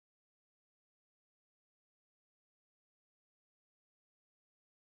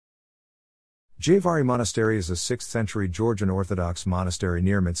Jvari Monastery is a 6th century Georgian Orthodox monastery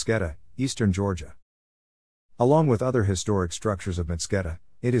near Mtskheta, eastern Georgia. Along with other historic structures of Mtskheta,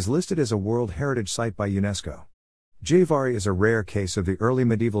 it is listed as a World Heritage Site by UNESCO. Jvari is a rare case of the early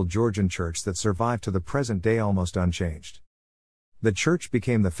medieval Georgian church that survived to the present day almost unchanged. The church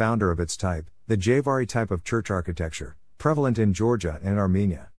became the founder of its type, the Jvari type of church architecture, prevalent in Georgia and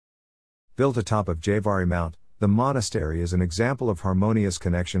Armenia. Built atop of Jvari Mount, the monastery is an example of harmonious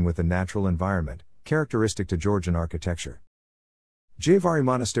connection with the natural environment, characteristic to Georgian architecture. Jvari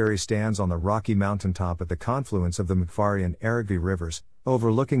Monastery stands on the rocky mountaintop at the confluence of the Jvari and Aragvi rivers,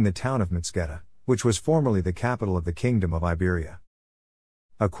 overlooking the town of Mtskheta, which was formerly the capital of the Kingdom of Iberia.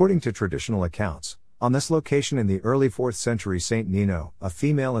 According to traditional accounts, on this location in the early 4th century Saint Nino, a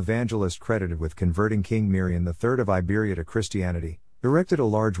female evangelist credited with converting King Mirian III of Iberia to Christianity, erected a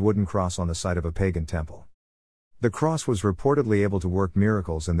large wooden cross on the site of a pagan temple. The cross was reportedly able to work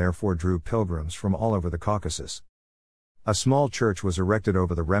miracles and therefore drew pilgrims from all over the Caucasus. A small church was erected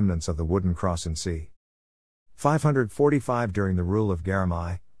over the remnants of the wooden cross in c. 545 during the rule of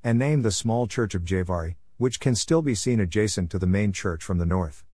Garamai, and named the small church of Jvari, which can still be seen adjacent to the main church from the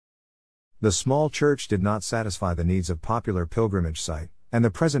north. The small church did not satisfy the needs of popular pilgrimage site, and the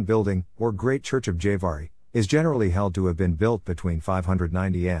present building, or Great Church of Jvari, is generally held to have been built between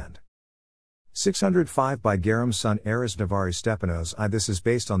 590 and 605 by Garam's son Aris Navari Stepanos I. This is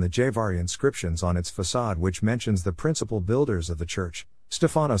based on the Jvari inscriptions on its facade, which mentions the principal builders of the church,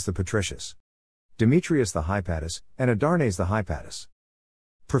 Stephanos the Patricius, Demetrius the Hypatus, and Adarnes the Hypatus.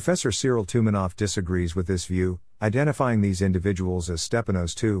 Professor Cyril Tumanov disagrees with this view, identifying these individuals as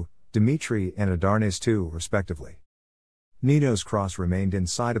Stepanos II, Dimitri and Adarnes II, respectively. Nino's cross remained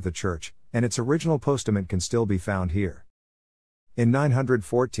inside of the church, and its original postament can still be found here. In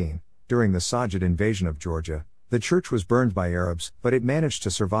 914, during the Sajid invasion of Georgia, the church was burned by Arabs, but it managed to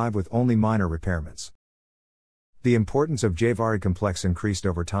survive with only minor repairments. The importance of Jvari complex increased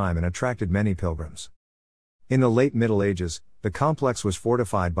over time and attracted many pilgrims. In the late Middle Ages, the complex was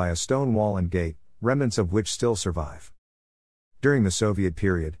fortified by a stone wall and gate, remnants of which still survive. During the Soviet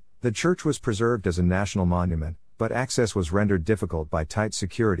period, the church was preserved as a national monument, but access was rendered difficult by tight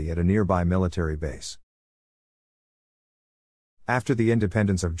security at a nearby military base. After the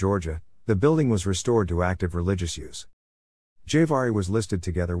independence of Georgia, the building was restored to active religious use. Jvari was listed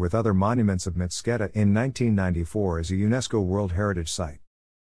together with other monuments of Mtskheta in 1994 as a UNESCO World Heritage Site.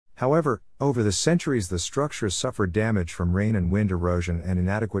 However, over the centuries the structures suffered damage from rain and wind erosion and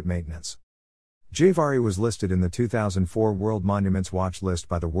inadequate maintenance. Jvari was listed in the 2004 World Monuments Watch list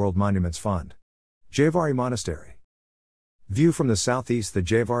by the World Monuments Fund. Jvari Monastery. View from the southeast. The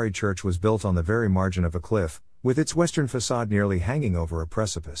Jvari church was built on the very margin of a cliff, with its western facade nearly hanging over a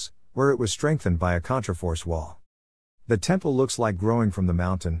precipice, where it was strengthened by a contraforce wall. The temple looks like growing from the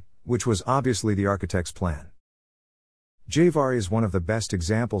mountain, which was obviously the architect's plan. Jvari is one of the best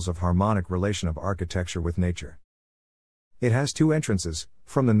examples of harmonic relation of architecture with nature. It has two entrances,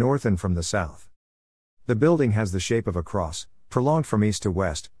 from the north and from the south. The building has the shape of a cross, prolonged from east to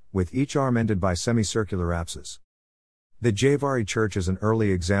west, with each arm ended by semicircular apses. The Jvari church is an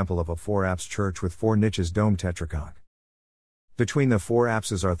early example of a four-apse church with four niches domed tetraconch. Between the four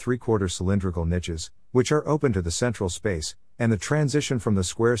apses are three-quarter cylindrical niches, which are open to the central space, and the transition from the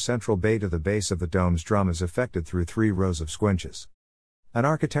square central bay to the base of the dome's drum is effected through 3 rows of squinches. An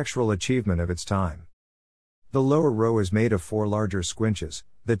architectural achievement of its time. The lower row is made of 4 larger squinches,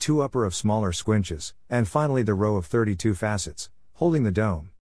 the 2 upper of smaller squinches, and finally the row of 32 facets, holding the dome.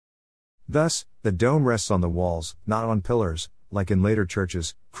 Thus, the dome rests on the walls, not on pillars, like in later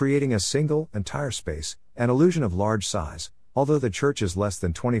churches, creating a single, entire space, an illusion of large size, although the church is less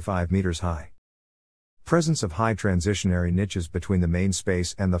than 25 meters high. Presence of high transitionary niches between the main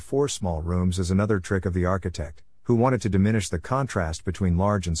space and the 4 small rooms is another trick of the architect, who wanted to diminish the contrast between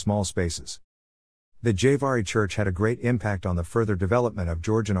large and small spaces. The Jvari church had a great impact on the further development of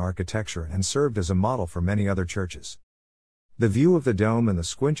Georgian architecture and served as a model for many other churches. The view of the dome and the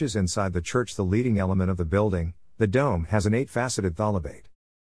squinches inside the church. The leading element of the building, the dome has an 8-faceted thalabate.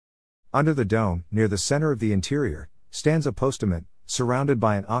 Under the dome, near the center of the interior, stands a postament, surrounded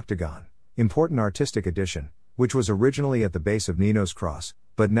by an octagon, important artistic addition, which was originally at the base of Nino's cross,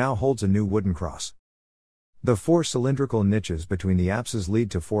 but now holds a new wooden cross. The 4 cylindrical niches between the apses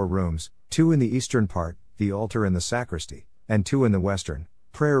lead to 4 rooms, 2 in the eastern part, the altar and the sacristy, and 2 in the western,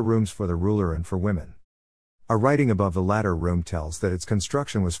 prayer rooms for the ruler and for women. A writing above the latter room tells that its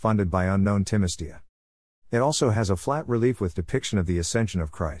construction was funded by unknown Mtskheta. It also has a flat relief with depiction of the Ascension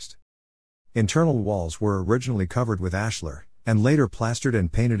of Christ. Internal walls were originally covered with ashlar, and later plastered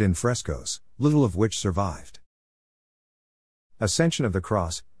and painted in frescoes, little of which survived. Ascension of the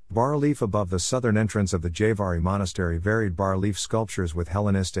Cross. Bas-relief above the southern entrance of the Jvari Monastery. Varied bas-relief sculptures with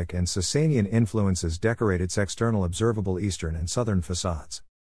Hellenistic and Sasanian influences decorate its external observable eastern and southern facades,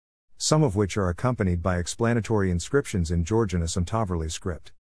 some of which are accompanied by explanatory inscriptions in Georgian a.s.l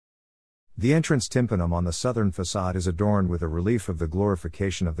script. The entrance tympanum on the southern facade is adorned with a relief of the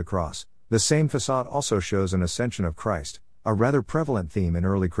glorification of the cross. The same facade also shows an ascension of Christ, a rather prevalent theme in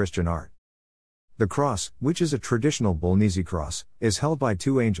early Christian art. The cross, which is a traditional Bolognese cross, is held by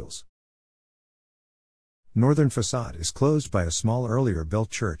two angels. Northern facade is closed by a small earlier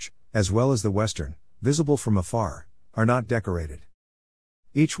built church, as well as the western, visible from afar, are not decorated.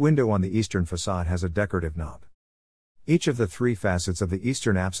 Each window on the eastern facade has a decorative knob. Each of the three facets of the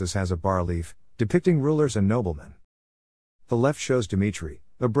eastern apsis has a bas-relief, depicting rulers and noblemen. The left shows Dimitri,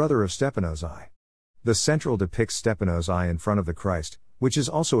 the brother of Stepanos I. The central depicts Stepanos I in front of the Christ, which is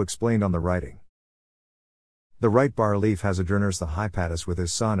also explained on the writing. The right bas-relief has Adurners the Hypatus with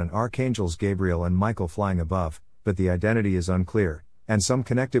his son and archangels Gabriel and Michael flying above, but the identity is unclear, and some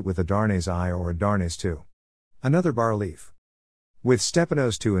connect it with Adarnes I or Adarnes II. Another bas-relief, with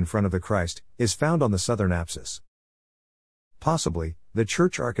Stepanos II in front of the Christ, is found on the southern apsis. Possibly, the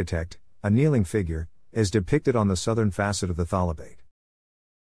church architect, a kneeling figure, is depicted on the southern facet of the thalabate.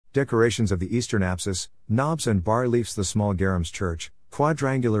 Decorations of the eastern apsis, knobs and bas-reliefs. The small Garam's church,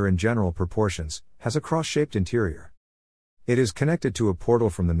 quadrangular in general proportions, has a cross-shaped interior. It is connected to a portal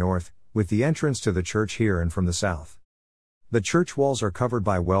from the north, with the entrance to the church here and from the south. The church walls are covered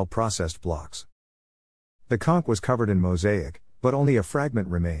by well-processed blocks. The conch was covered in mosaic, but only a fragment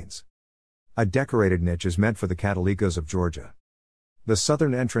remains. A decorated niche is meant for the Catholicos of Georgia. The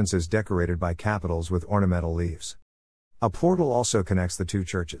southern entrance is decorated by capitals with ornamental leaves. A portal also connects the two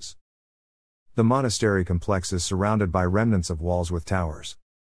churches. The monastery complex is surrounded by remnants of walls with towers.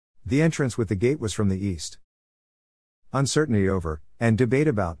 The entrance with the gate was from the east. Uncertainty over, and debate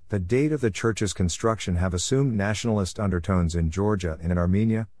about, the date of the church's construction have assumed nationalist undertones in Georgia and in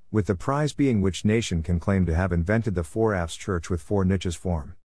Armenia, with the prize being which nation can claim to have invented the four-apse church with four niches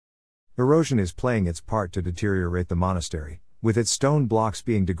form. Erosion is playing its part to deteriorate the monastery, with its stone blocks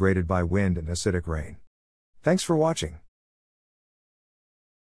being degraded by wind and acidic rain. Thanks for watching.